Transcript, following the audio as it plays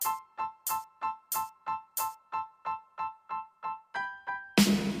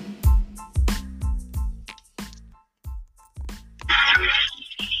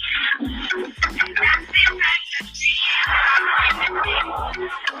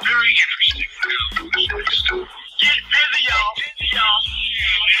Get busy, y'all.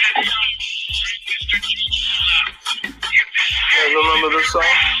 You remember this song?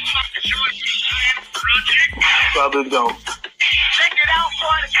 Probably don't. Check it out,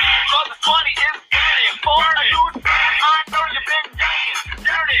 boy. Cause it's funny, it's funny. For the news, I know you've been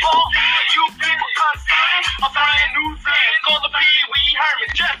dirty. For you people concerned, a brand new thing called the Pee Wee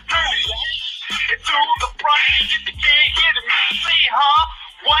Herman. Just turn it. It's to the front, if you can't hear me, say, huh?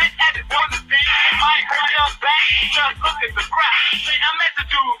 What? At the one thing, it might hurt your back. Just look at the crowd. Say, I meant to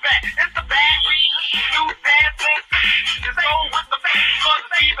do that. It's the bad weed, new dancing. Just go with the face, cause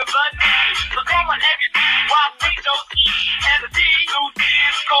it's even blood. So come on, everything, while we don't eat. And the D, new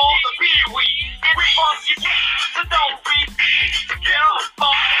dance called the Pee Wee. It's funky, so don't repeat. Get on the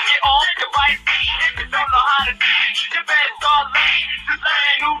phone, get off your bike. If you don't know how to dance, you better start learning. Just learn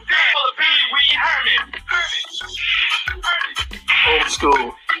a new dance for the Pee Wee Herman. Old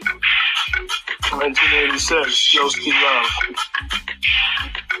school. 1986, Joeski Love.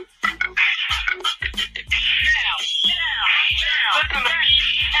 Listen to me,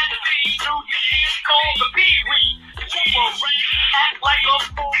 and the D, new dance called the Pee Wee. Act like a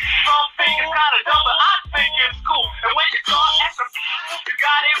fool. Some think it's kinda dumb, but I think it's cool. And when you start acting, you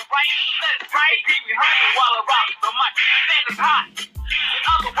got it right. Let's right, Pee Wee Herman while I rock the mic. The dance is hot. In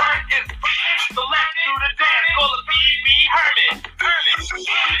other words, it's so let's do the dance called the Pee Wee Herman.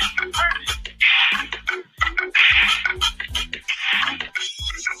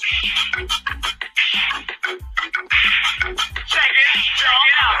 Check it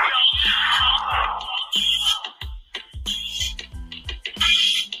out.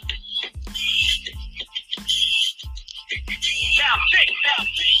 Now, shake.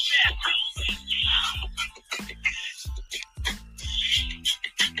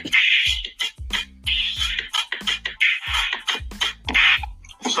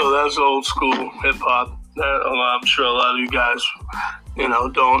 So that's old school hip hop. I'm sure a lot of you guys,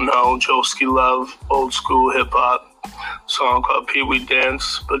 don't know Joeski Love, old school hip hop song called Pee Wee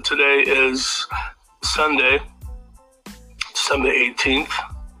Dance. But today is Sunday, December 18th,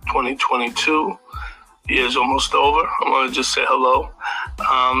 2022. The year's almost over. I want to just say hello.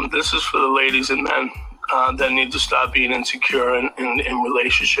 This is for the ladies and men that need to stop being insecure in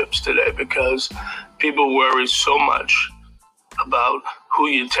relationships today, because people worry so much about who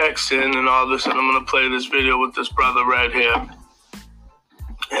you texting and all this. And I'm going to play this video with this brother right here.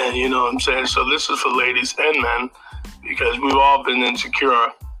 And you know what I'm saying? So this is for ladies and men, because we've all been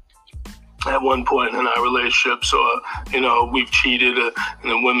insecure at one point in our relationships, or, we've cheated and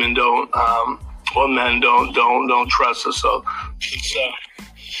the women don't, or men don't trust us. So it's,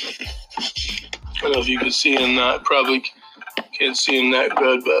 I don't know if you can see him, probably can't see him that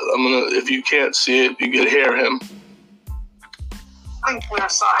good, but if you can't see it, you can hear him. Clear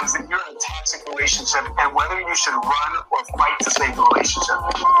signs that you're in a toxic relationship and whether you should run or fight to save the relationship.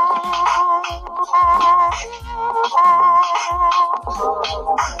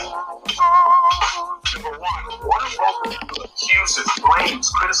 Number one of both of you accuses, blames,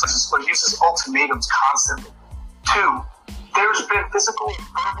 criticizes, or uses ultimatums constantly. 2, there's been physical and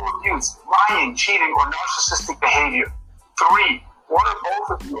verbal abuse, lying, cheating, or narcissistic behavior. 3, one or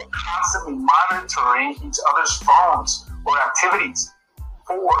both of you are constantly monitoring each other's phones or activities.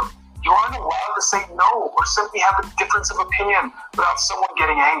 4, you aren't allowed to say no or simply have a difference of opinion without someone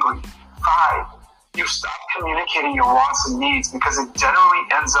getting angry. 5, you stop communicating your wants and needs because it generally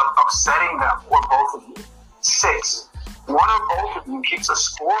ends up upsetting them or both of you. 6, one or both of you keeps a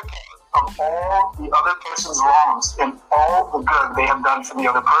scorecard of all the other person's wrongs and all the good they have done for the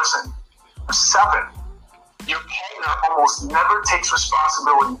other person. 7, your partner almost never takes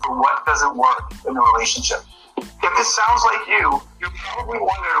responsibility for what doesn't work in the relationship. If this sounds like you're probably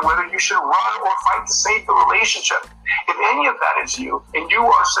wondering whether you should run or fight to save the relationship. If any of that is you, and you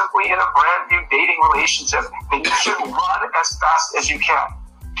are simply in a brand new dating relationship, then you should run as fast as you can.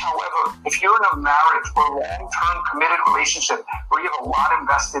 However, if you're in a marriage or long-term committed relationship where you have a lot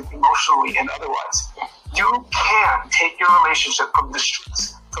invested emotionally and otherwise, you can take your relationship from the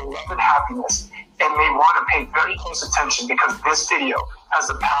streets to love and happiness, and may want to pay very close attention, because this video has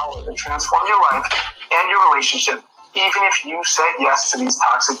the power to transform your life and your relationship, even if you said yes to these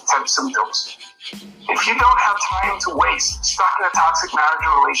toxic type symptoms. If you don't have time to waste stuck in a toxic marriage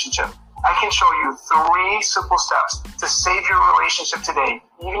or relationship, I can show you 3 simple steps to save your relationship today,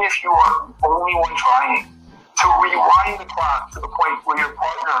 even if you are the only one trying. To rewind the clock to the point where your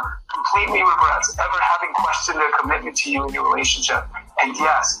partner completely regrets ever having questioned their commitment to you in your relationship. And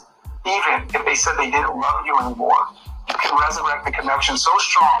yes, even if they said they didn't love you anymore, you can resurrect the connection so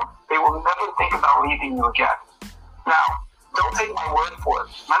strong they will never think about leaving you again. Now, Don't take my word for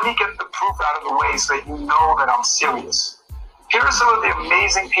it. Let me get the proof out of the way so that you know that I'm serious. Here are some of the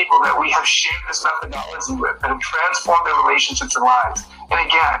amazing people that we have shared this methodology with that have transformed their relationships and lives. And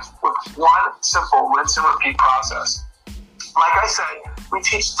again, with one simple rinse and repeat process. Like I said, we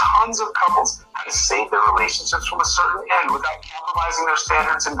teach tons of couples how to save their relationships from a certain end without compromising their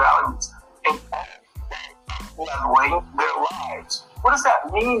standards and values and leveling their lives. What does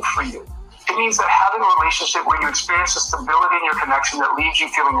that mean for you? It means that having a relationship where you experience the stability in your connection that leaves you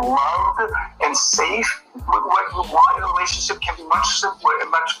feeling loved and safe with what you want in a relationship can be much simpler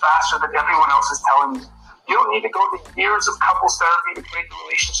and much faster than everyone else is telling you. You don't need to go to years of couples therapy to create the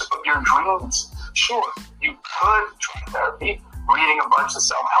relationship of your dreams. Sure, you could try therapy, reading a bunch of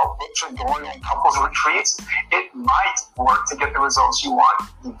self-help books or going on couples retreats. It might work to get the results you want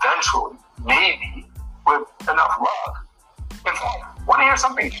eventually, maybe, with enough luck. In fact, want to hear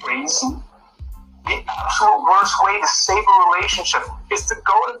something crazy? The absolute worst way to save a relationship is to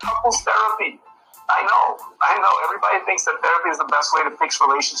go to couples therapy. I know. Everybody thinks that therapy is the best way to fix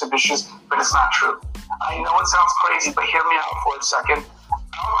relationship issues, but it's not true. I know it sounds crazy, but hear me out for a second.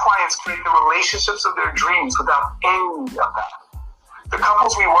 Our clients create the relationships of their dreams without any of that. The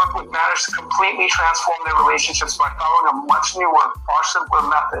couples we work with manage to completely transform their relationships by following a much newer, far simpler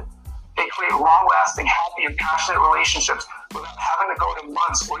method. They create long-lasting, happy, and passionate relationships without having to go to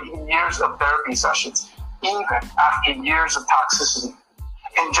months or even years of therapy sessions, even after years of toxicity.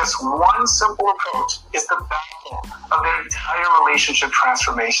 And just one simple approach is the backbone of their entire relationship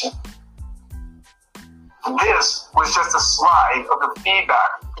transformation. This was just a slide of the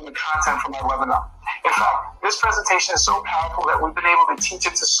feedback from the content from my webinar. In fact, this presentation is so powerful that we've been able to teach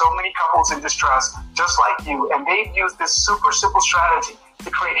it to so many couples in distress, just like you, and they've used this super simple strategy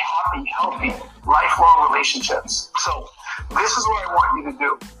to create happy, healthy, lifelong relationships. So this is what I want you to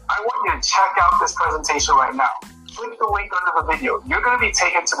do. I want you to check out this presentation right now. Click the link under the video. You're going to be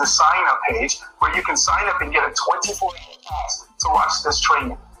taken to the sign-up page where you can sign up and get a 24-hour pass to watch this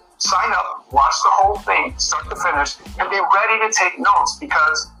training. Sign up, watch the whole thing, start to finish, and be ready to take notes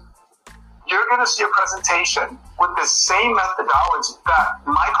because you're going to see a presentation with the same methodology that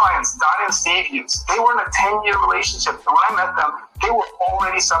my clients, Don and Steve, used. They were in a 10-year relationship, and when I met them, they were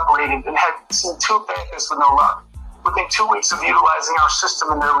already separated and had seen 2 therapists with no luck. Within 2 weeks of utilizing our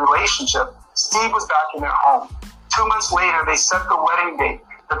system in their relationship, Steve was back in their home. 2 months later, they set the wedding date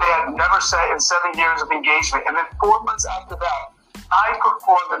that they had never set in 7 years of engagement, and then 4 months after that, I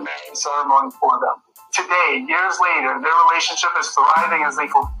performed the marriage ceremony for them. Today, years later, their relationship is thriving as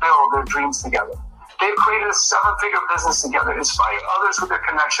they fulfill their dreams together. They've created a 7-figure business together, inspired others with their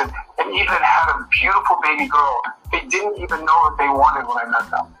connection, and even had a beautiful baby girl they didn't even know that they wanted when I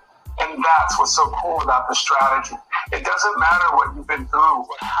met them. And that's what's so cool about the strategy. It doesn't matter what you've been through,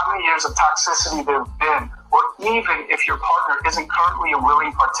 or how many years of toxicity there have been, or even if your partner isn't currently a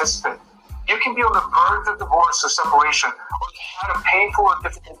willing participant. You can be on the verge of divorce or separation, or had a painful or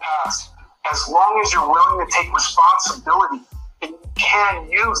difficult past. As long as you're willing to take responsibility, and you can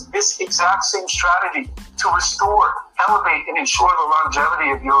use this exact same strategy to restore, elevate, and ensure the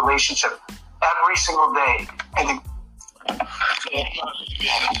longevity of your relationship every single day. And So I'm not going to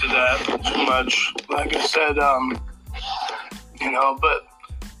get into that too much. Like I said, but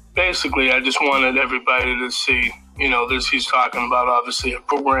basically I just wanted everybody to see, this he's talking about, obviously a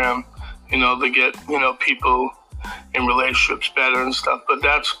program, to get, people in relationships better and stuff. But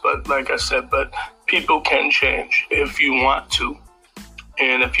like I said, people can change if you want to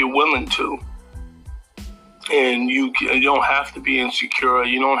and if you're willing to. And you don't have to be insecure.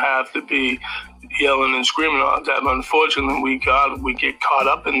 You don't have to be yelling and screaming all the time. Unfortunately, we get caught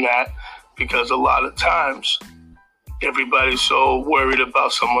up in that because a lot of times everybody's so worried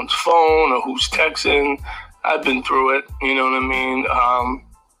about someone's phone or who's texting. I've been through it, you know what I mean?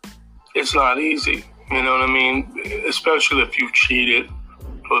 It's not easy, you know what I mean? Especially if you've cheated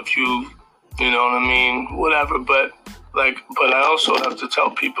or if you know what I mean? Whatever. But I also have to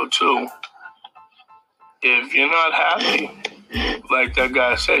tell people too, if you're not happy, like that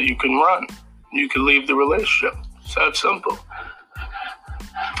guy said, you can run. You can leave the relationship. It's that simple.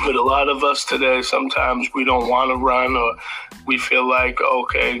 But a lot of us today, sometimes we don't want to run, or we feel like,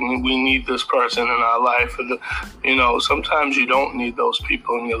 okay, we need this person in our life. Sometimes you don't need those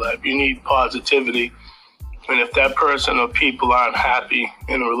people in your life. You need positivity. And if that person or people aren't happy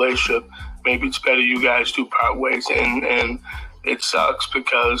in a relationship, maybe it's better you guys do part ways. And it sucks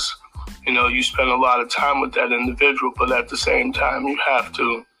because, you spend a lot of time with that individual, but at the same time, you have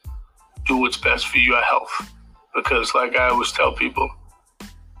to do what's best for your health. Because like I always tell people,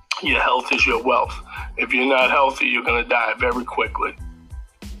 your health is your wealth. If you're not healthy, you're going to die very quickly.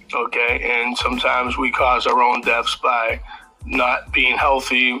 Okay? And sometimes we cause our own deaths by not being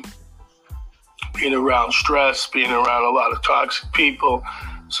healthy, being around stress, being around a lot of toxic people.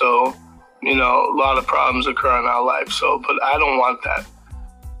 So, you know, a lot of problems occur in our life. So, but I don't want that.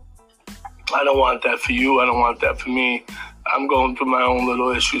 I don't want that for you. I don't want that for me. I'm going through my own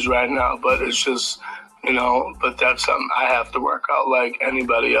little issues right now, but it's just, you know, but that's something I have to work out like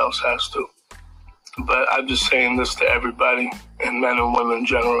anybody else has to. But I'm just saying this to everybody, and men and women in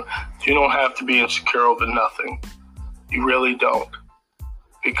general. You don't have to be insecure over nothing. You really don't.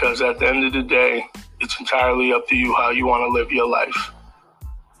 Because at the end of the day, it's entirely up to you how you want to live your life.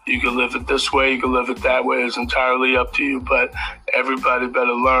 You can live it this way, you can live it that way. It's entirely up to you. But everybody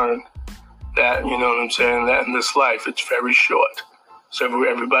better learn that, you know what I'm saying, that in this life, it's very short. So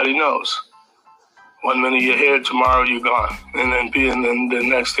everybody knows. 1 minute you're here, tomorrow you're gone. And then the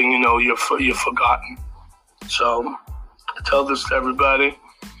next thing you know, you're forgotten. So I tell this to everybody.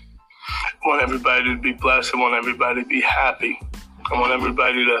 I want everybody to be blessed. I want everybody to be happy. I want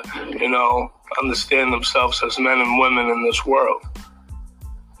everybody to, you know, understand themselves as men and women in this world.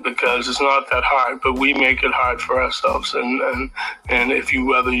 Because it's not that hard, but we make it hard for ourselves. And if you,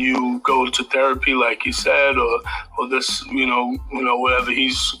 whether you go to therapy, like he said, or this, you know, whatever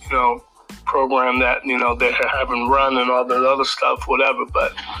he's, you know, program that, you know, they're having run and all that other stuff, whatever.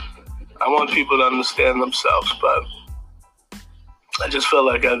 But I want people to understand themselves. But I just felt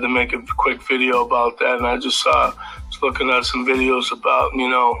like I had to make a quick video about that. And I just was looking at some videos about, you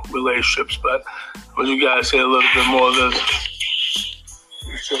know, relationships. But would you guys say a little bit more of this?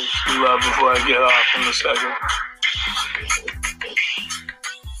 Love before I get off in a second.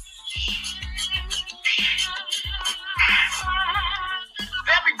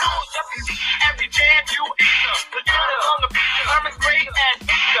 Every jam you enter, the truth on the beat, Herman's great and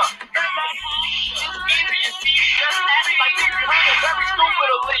teacher. Easy and cheap, just act like easy, very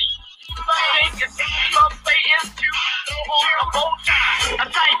stupidly. Some think it's easy, some say it's cute. No on a bow tie, a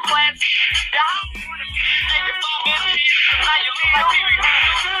tight plan. Down, take it from me, now you look like TV.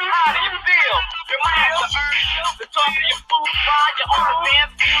 How do you feel? You might have to earn the talk of your food while you're on the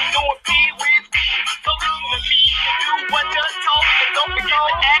dance floor doing pee-wees. So listen to me, do what you're told, but don't forget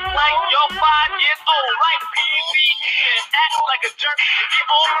to act like you're 5 years old. Like pee-wee, act like a jerk. Get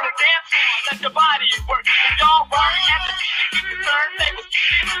on the dance floor, let your body work. If y'all work at the keep the turntable,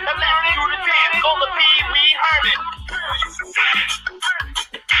 and let's do the dance. Call the Pee-wee Herman.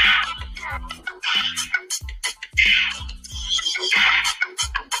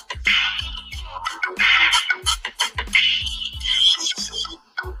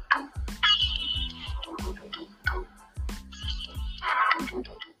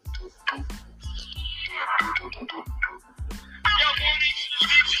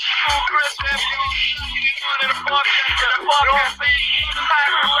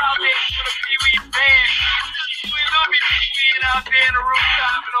 Out there in the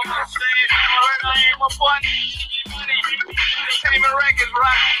rooftop and on my stage, I ain't my buddy. Entertainment records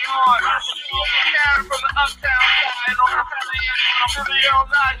rocking on. Karen from the uptown side, and on the Bill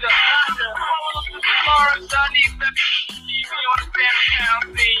Naja. Lawrence, I need that TV on the downtown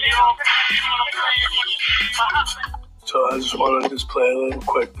scene, you know what I'm saying? So I just want to play a little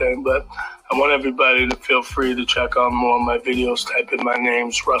quick thing, but I want everybody to feel free to check out more of my videos. Type in my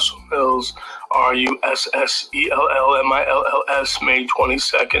names, Russell Mills, RUSSELLMILLS, May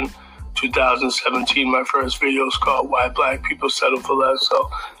 22nd, 2017. My first video is called Why Black People Settle for Less. So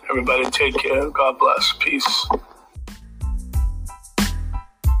everybody take care. God bless. Peace.